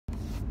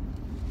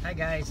Hi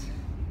guys.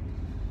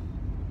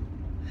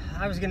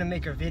 I was gonna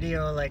make a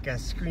video, like a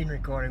screen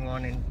recording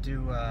one, and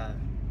do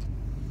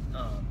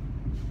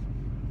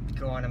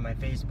go onto my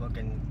Facebook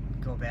and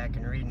go back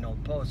and read an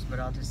old post, but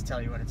I'll just tell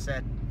you what it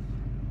said.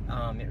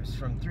 It was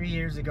from 3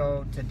 years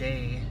ago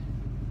today,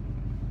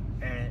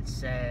 and it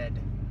said,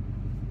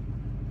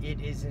 "It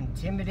is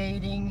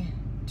intimidating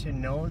to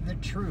know the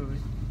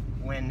truth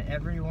when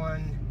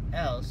everyone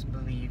else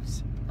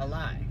believes a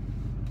lie."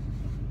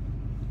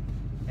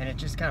 And it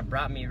just kind of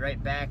brought me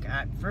right back.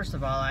 First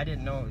of all, I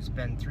didn't know it's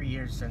been 3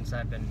 years since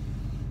I've been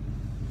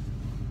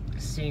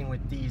seeing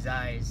with these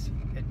eyes.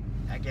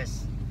 I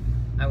guess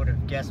I would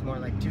have guessed more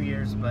like 2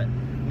 years, but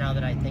now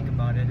that I think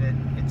about it,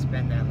 it's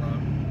been that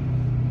long.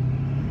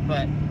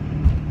 But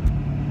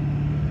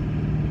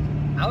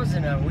I was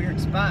in a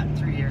weird spot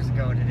 3 years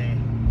ago today.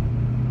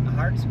 A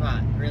hard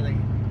spot, really.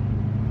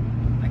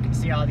 I could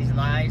see all these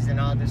lies and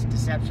all this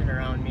deception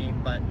around me,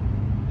 but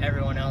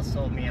everyone else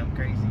told me I'm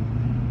crazy.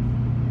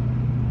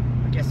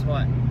 Guess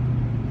what?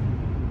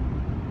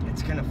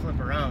 It's gonna flip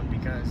around,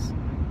 because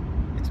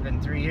it's been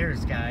 3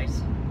 years,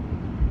 guys.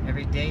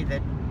 Every day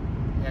that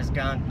has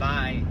gone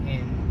by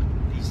in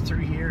these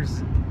 3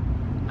 years,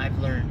 I've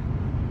learned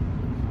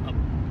a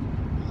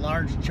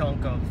large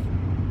chunk of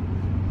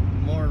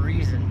more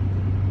reason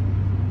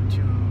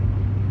to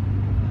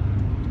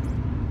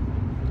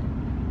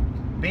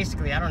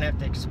basically, I don't have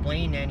to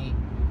explain any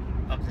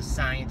of the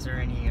science or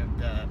any of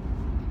the,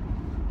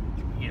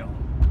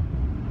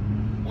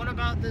 what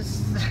about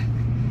this?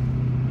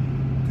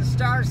 The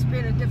stars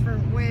spin a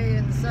different way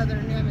in the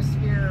southern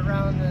hemisphere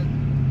around the...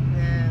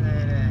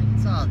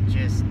 It's all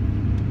just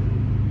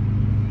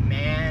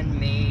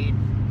man-made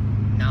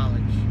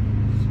knowledge.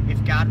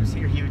 If God was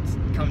here, he would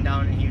come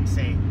down and he would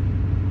say,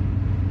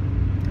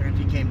 or if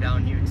he came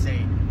down, he would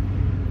say,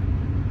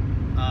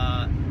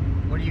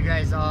 what are you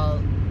guys all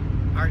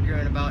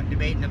arguing about,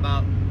 debating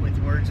about with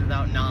words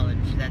without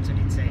knowledge? That's what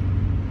he'd say.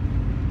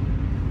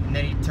 And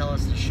then he'd tell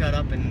us to shut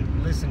up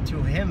and listen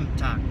to him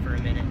talk for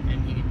a minute,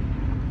 and he'd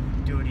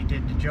do what he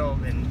did to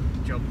Job in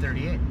Job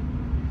 38.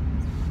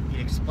 He'd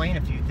explain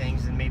a few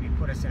things and maybe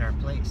put us in our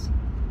place.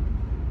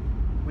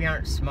 We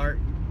aren't smart.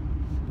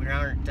 We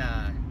aren't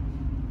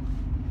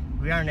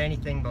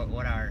anything but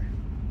what our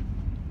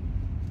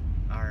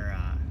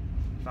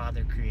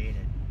Father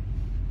created.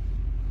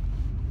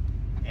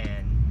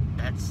 And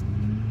that's,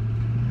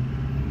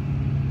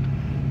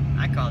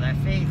 I call that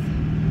faith.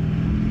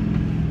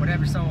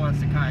 Whatever someone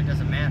wants to call it,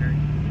 doesn't matter.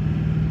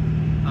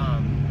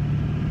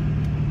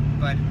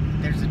 But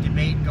there's a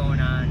debate going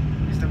on.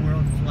 Is the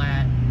world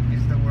flat?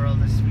 Is the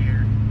world a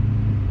sphere?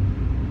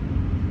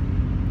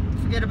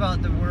 Forget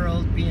about the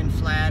world being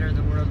flat or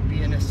the world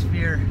being a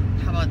sphere.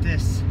 How about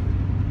this?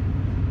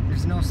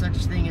 There's no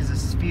such thing as a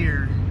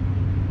sphere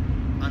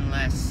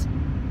unless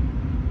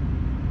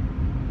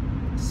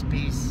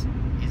space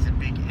is a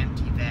big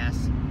empty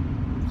vast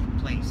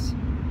place.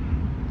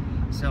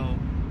 So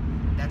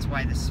that's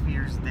why the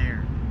sphere's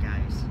there,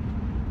 guys.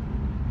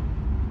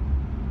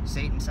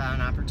 Satan saw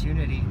an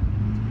opportunity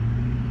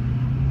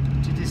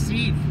to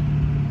deceive.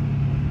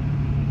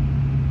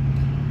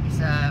 He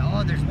said,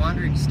 oh, there's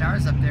wandering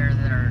stars up there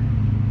that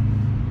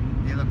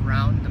they look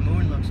round. The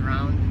moon looks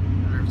round,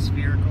 they're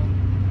spherical.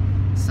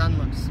 The sun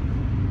looks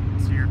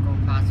spherical,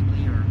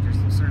 possibly, or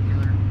just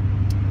circular.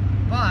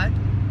 But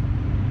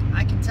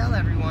I can tell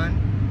everyone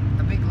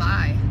a big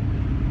lie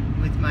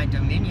with my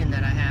dominion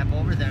that I have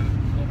over them,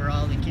 over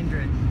all the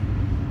kindred,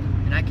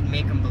 and I can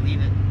make them believe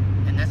it.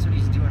 And that's what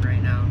he's doing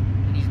right now.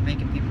 And he's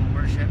making people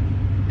worship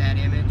that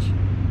image,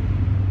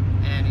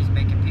 and he's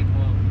making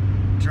people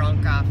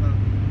drunk off of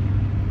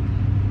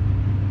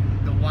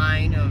the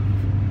wine of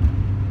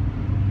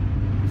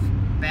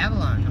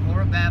Babylon, the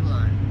whore of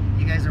Babylon.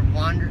 You guys are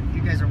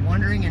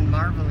wondering and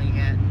marveling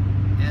at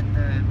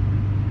the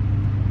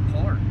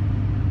whore.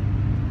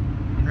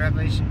 In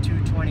Revelation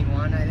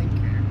 2:21, I think,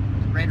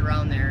 right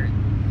around there,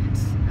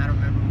 I don't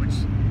remember which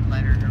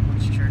letter or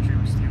which church it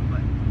was to,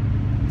 but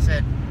it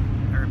said,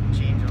 or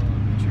which angel of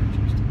the church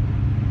it was to.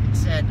 It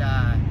said,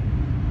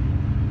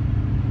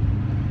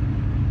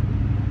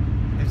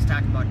 it was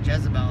talking about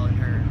Jezebel and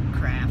her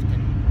craft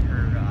and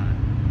her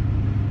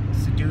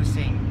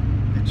seducing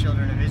the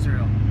children of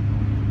Israel.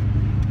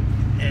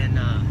 And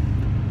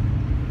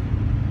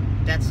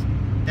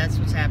that's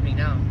what's happening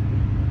now,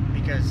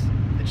 because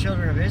the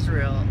children of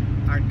Israel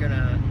aren't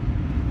gonna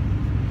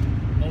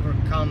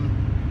overcome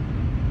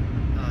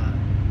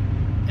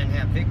and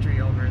have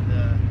victory over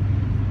the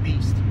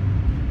beast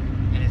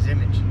and his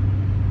image.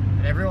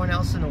 And everyone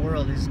else in the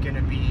world is going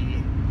to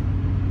be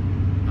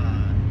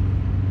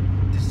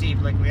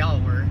deceived like we all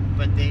were,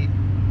 but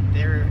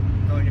they're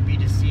going to be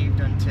deceived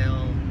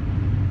until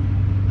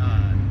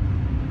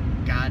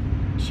God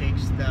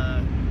shakes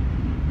the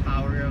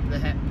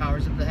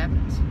powers of the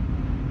heavens,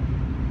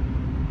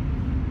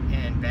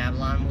 and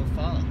Babylon will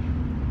fall.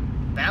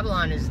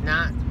 Babylon is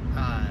not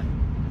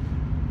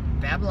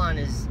Babylon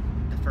is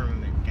the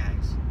firmament,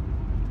 guys.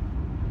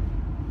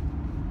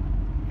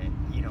 And,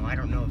 I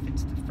don't know if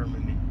it's the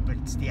firmament, but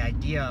it's the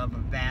idea of a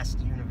vast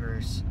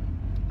universe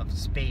of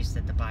space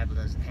that the Bible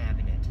doesn't have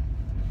in it,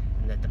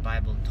 and that the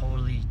Bible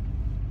totally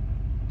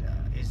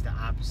is the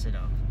opposite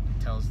of. It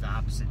tells the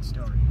opposite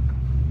story.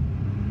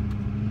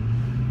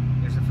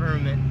 There's a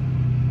firmament.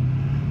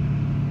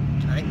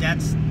 I think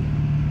that's,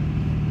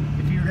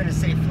 if you were going to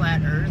say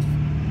flat Earth,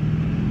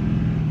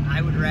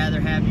 I would rather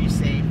have you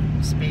say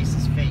space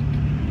is fake,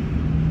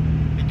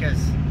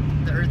 because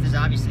the Earth is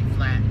obviously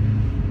flat.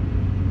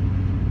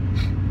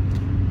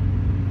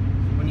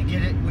 When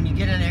you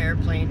get in an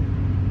airplane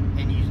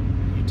and you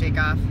take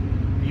off,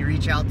 you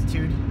reach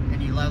altitude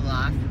and you level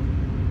off,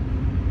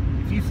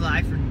 if you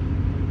fly for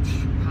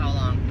how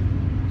long?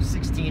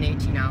 16,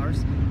 18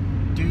 hours,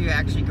 do you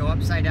actually go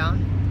upside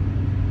down?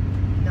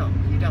 No,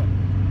 you don't.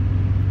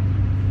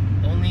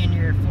 Only in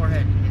your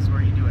forehead is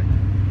where you do it.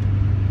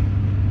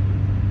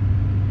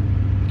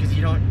 Because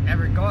you don't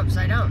ever go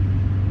upside down.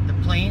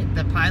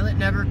 The pilot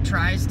never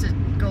tries to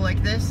go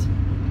like this.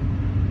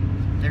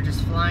 They're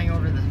just flying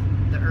over the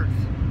Earth.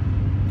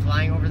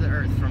 Flying over the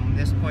Earth from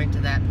this point to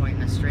that point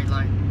in a straight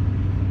line.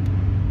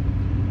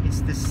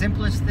 It's the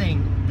simplest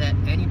thing that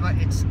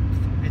anybody, it's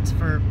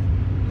for,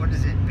 what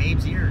is it,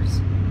 babes'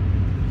 ears.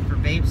 For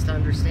babes to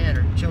understand,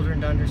 or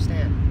children to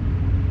understand.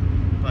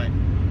 But,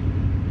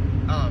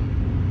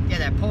 yeah,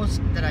 that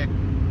post that I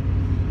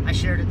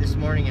shared it this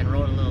morning and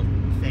wrote a little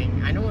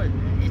thing. I know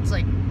it's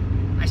like,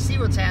 I see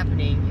what's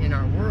happening in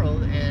our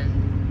world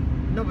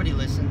and nobody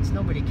listens,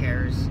 nobody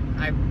cares.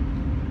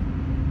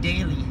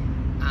 Daily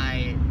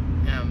I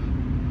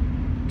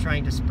am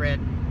trying to spread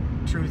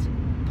truth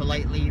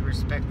politely,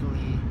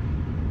 respectfully,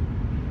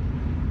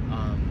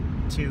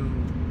 to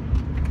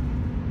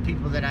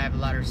people that I have a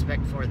lot of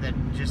respect for, that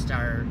just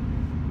are,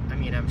 I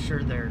mean, I'm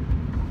sure they're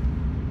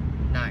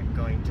not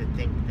going to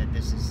think that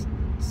this is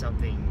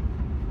something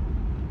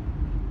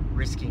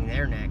risking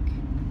their neck,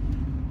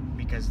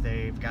 because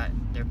they're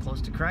close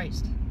to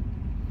Christ.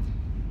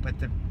 But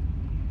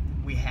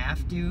we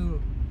have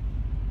to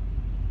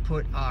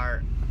put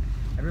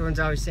everyone's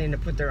always saying to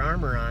put their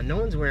armor on. No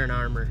one's wearing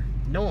armor.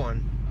 No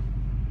one.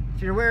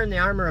 If you're wearing the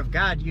armor of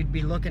God, you'd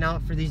be looking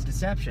out for these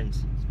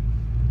deceptions.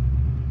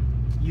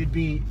 You'd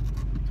be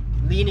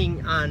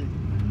leaning on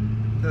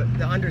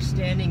the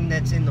understanding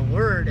that's in the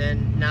Word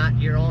and not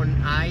your own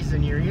eyes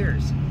and your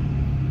ears.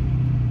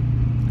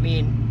 I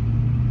mean,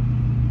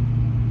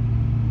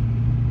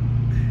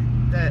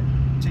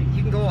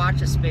 you can go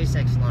watch a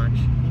SpaceX launch.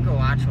 You can go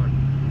watch one.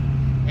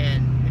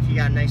 And if you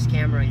got a nice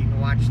camera, you can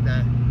watch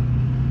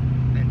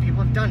and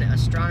people have done it.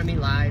 Astronomy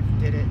Live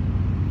did it.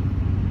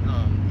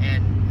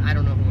 And I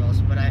don't know who else,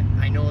 but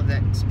I know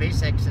that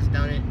SpaceX has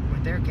done it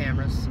with their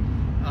cameras,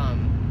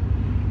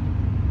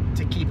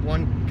 to keep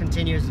one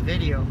continuous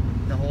video,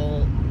 the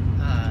whole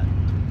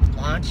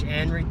launch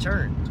and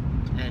return,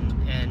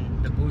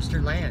 and the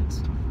booster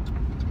lands.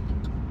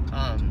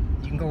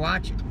 You can go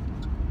watch it.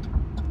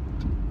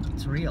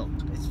 It's real.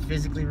 It's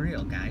physically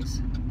real,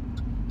 guys.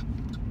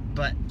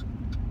 But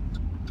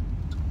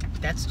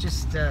that's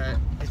just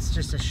it's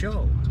just a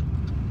show.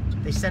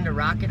 They send a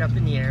rocket up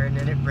in the air and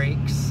then it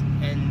breaks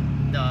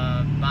and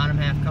the bottom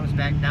half comes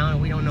back down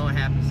and we don't know what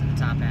happens to the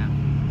top half.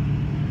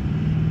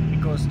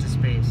 It goes to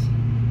space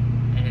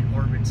and it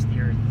orbits the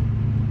Earth.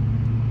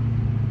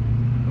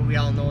 But we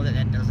all know that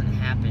that doesn't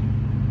happen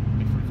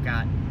if we've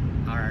got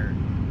our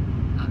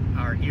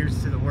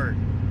ears to the Word,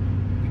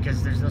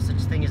 because there's no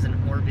such thing as an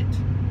orbit.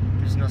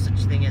 There's no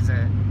such thing as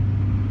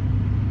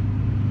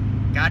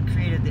God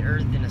created the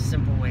Earth in a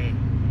simple way.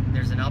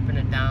 There's an up and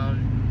a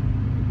down.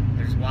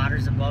 There's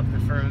waters above the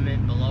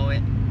firmament, below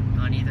it,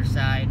 on either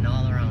side, and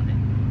all around it.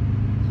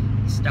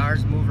 The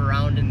stars move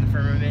around in the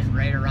firmament,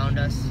 right around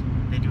us.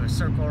 They do a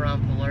circle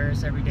around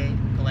Polaris every day.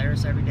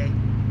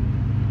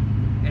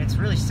 And it's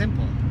really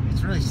simple.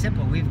 It's really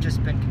simple. We've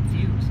just been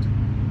confused.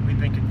 We've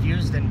been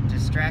confused and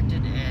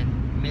distracted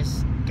and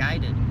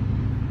misguided.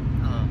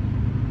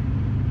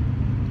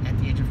 At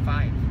the age of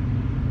 5,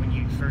 when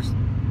you first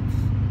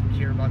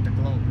hear about the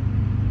globe.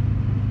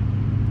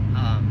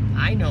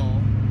 I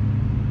know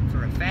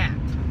for a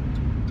fact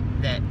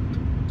that,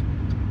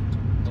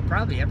 well,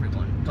 probably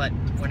everyone, but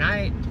when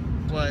I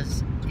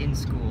was in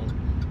school,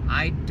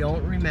 I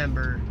don't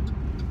remember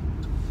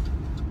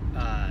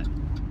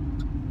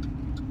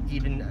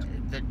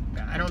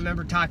I don't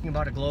remember talking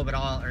about a globe at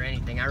all or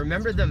anything. I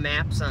remember the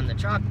maps on the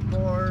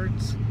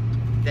chalkboards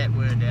that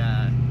would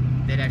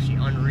they'd actually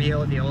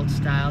unreel the old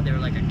style. They were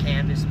like a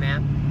canvas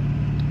map.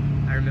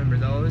 I remember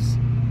those,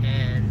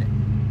 and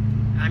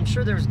I'm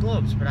sure there was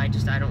globes, but I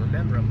don't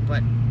remember them.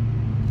 But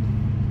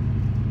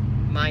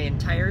my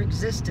entire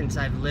existence,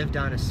 I've lived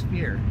on a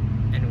sphere.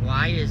 And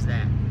why is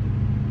that?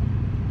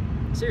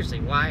 Seriously,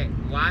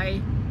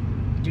 why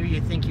do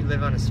you think you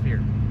live on a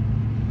sphere?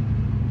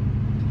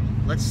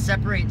 Let's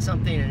separate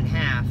something in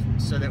half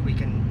so that we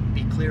can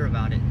be clear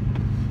about it.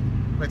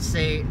 Let's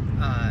say,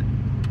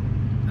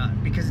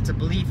 because it's a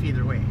belief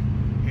either way.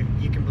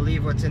 You can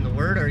believe what's in the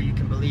Word, or you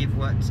can believe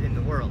what's in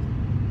the world.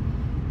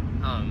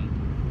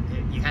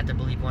 You have to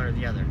believe one or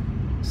the other.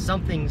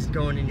 Something's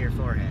going in your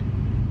forehead.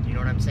 You know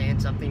what I'm saying?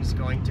 Something's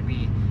going to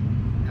be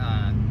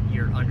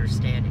your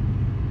understanding.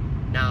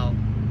 Now,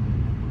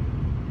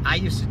 I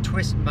used to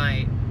twist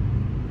my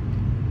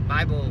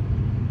Bible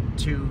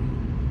to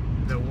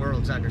the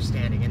world's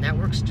understanding, and that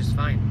works just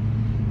fine.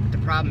 But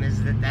the problem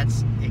is that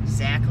that's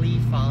exactly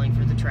falling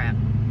for the trap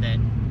that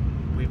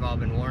we've all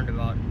been warned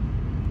about.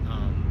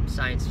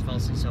 Science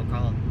falsely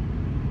so-called.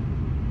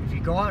 If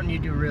you go out and you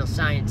do real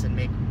science and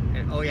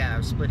oh yeah, I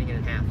was splitting it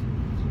in half.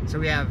 So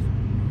we have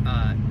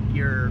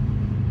your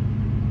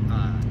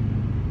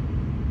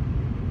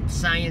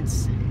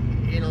science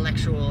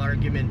intellectual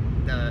argument.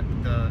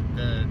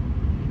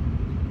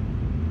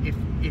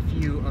 If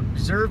you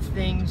observe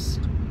things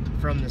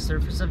from the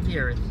surface of the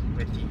earth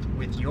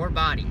with your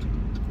body,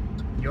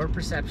 your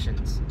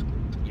perceptions,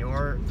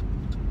 your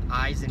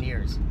eyes and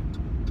ears,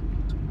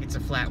 it's a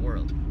flat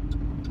world.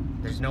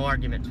 There's no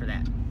argument for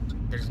that.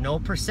 There's no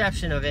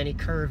perception of any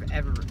curve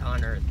ever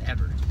on Earth,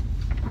 ever.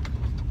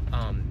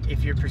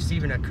 If you're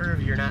perceiving a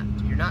curve, you're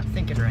not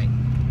thinking right.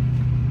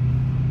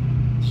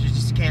 You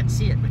just can't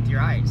see it with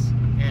your eyes.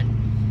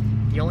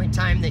 And the only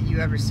time that you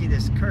ever see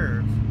this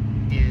curve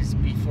is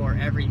before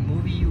every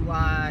movie you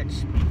watch.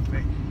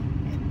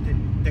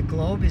 The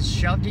globe is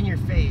shoved in your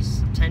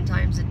face 10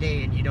 times a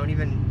day, and you don't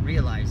even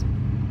realize it.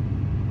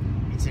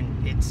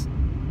 It's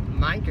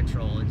mind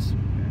control.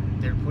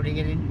 They're putting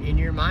it in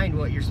your mind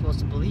what you're supposed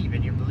to believe,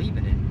 and you're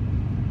believing it.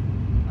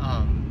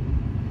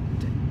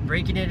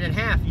 Breaking it in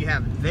half, you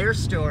have their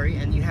story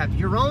and you have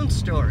your own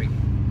story.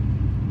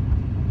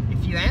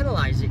 If you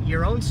analyze it,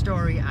 your own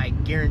story, I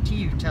guarantee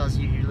you, tells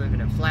you you live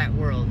in a flat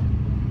world,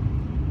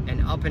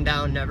 and up and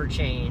down never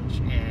change,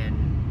 and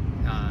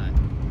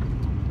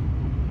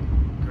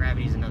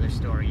gravity's another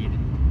story.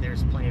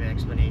 There's plenty of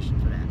explanation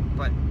for that.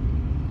 But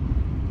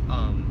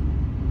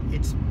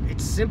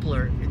it's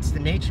simpler. It's the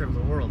nature of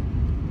the world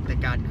that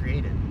God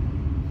created.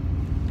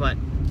 But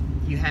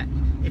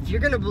if you're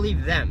going to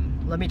believe them,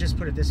 let me just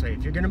put it this way,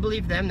 if you're going to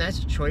believe them, that's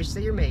a choice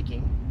that you're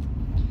making,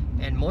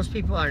 and most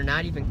people are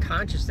not even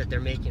conscious that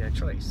they're making a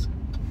choice.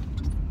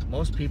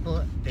 Most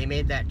people, they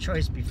made that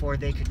choice before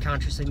they could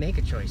consciously make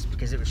a choice,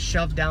 because it was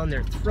shoved down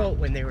their throat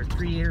when they were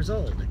 3 years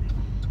old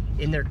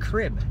in their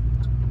crib.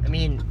 I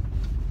mean,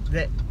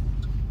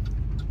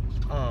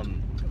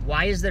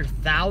 why is there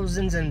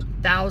thousands and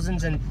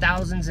thousands and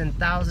thousands and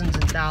thousands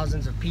and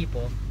thousands of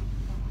people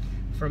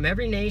from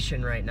every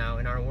nation right now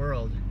in our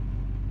world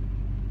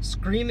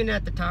screaming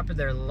at the top of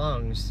their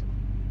lungs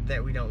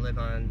that we don't live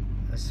on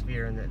a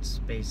sphere and that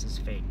space is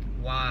fake?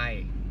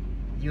 Why?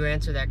 You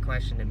answer that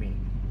question to me.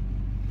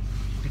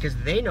 Because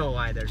they know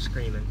why they're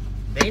screaming.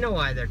 They know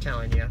why they're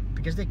telling you.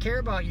 Because they care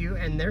about you,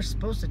 and they're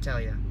supposed to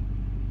tell you.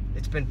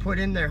 It's been put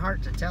in their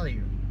heart to tell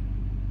you.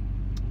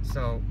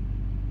 So,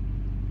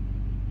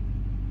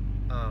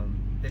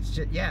 it's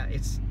just, yeah,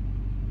 it's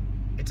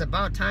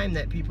about time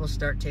that people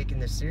start taking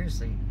this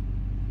seriously.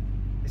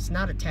 It's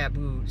not a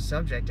taboo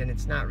subject, and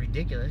it's not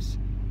ridiculous.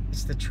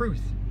 It's the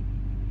truth.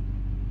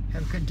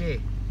 Have a good day.